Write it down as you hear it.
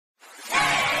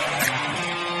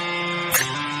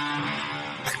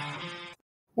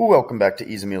Welcome back to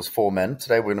Easy Meals for Men.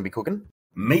 Today we're going to be cooking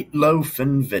meatloaf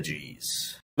and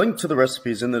veggies. Link to the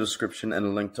recipes in the description and a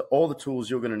link to all the tools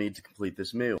you're going to need to complete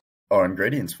this meal. Our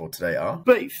ingredients for today are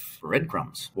beef,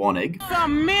 breadcrumbs, 1 egg,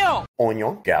 some milk,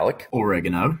 onion, garlic,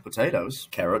 oregano, potatoes,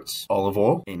 carrots, olive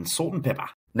oil, and salt and pepper.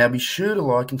 Now be sure to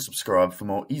like and subscribe for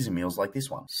more easy meals like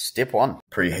this one. Step 1.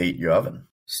 Preheat your oven.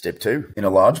 Step 2. In a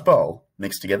large bowl,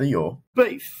 mix together your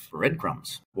beef,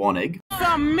 breadcrumbs, 1 egg,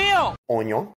 some milk,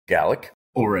 onion, garlic,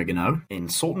 oregano,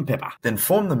 and salt and pepper. Then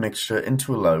form the mixture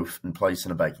into a loaf and place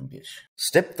in a baking dish.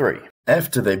 Step 3.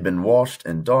 After they've been washed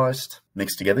and diced,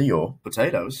 mix together your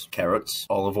potatoes, carrots,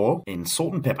 olive oil, and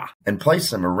salt and pepper. And place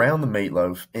them around the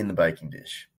meatloaf in the baking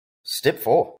dish. Step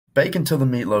 4. Bake until the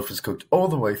meatloaf is cooked all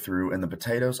the way through and the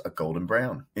potatoes are golden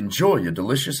brown. Enjoy your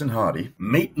delicious and hearty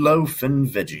meatloaf and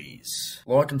veggies.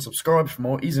 Like and subscribe for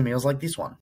more easy meals like this one.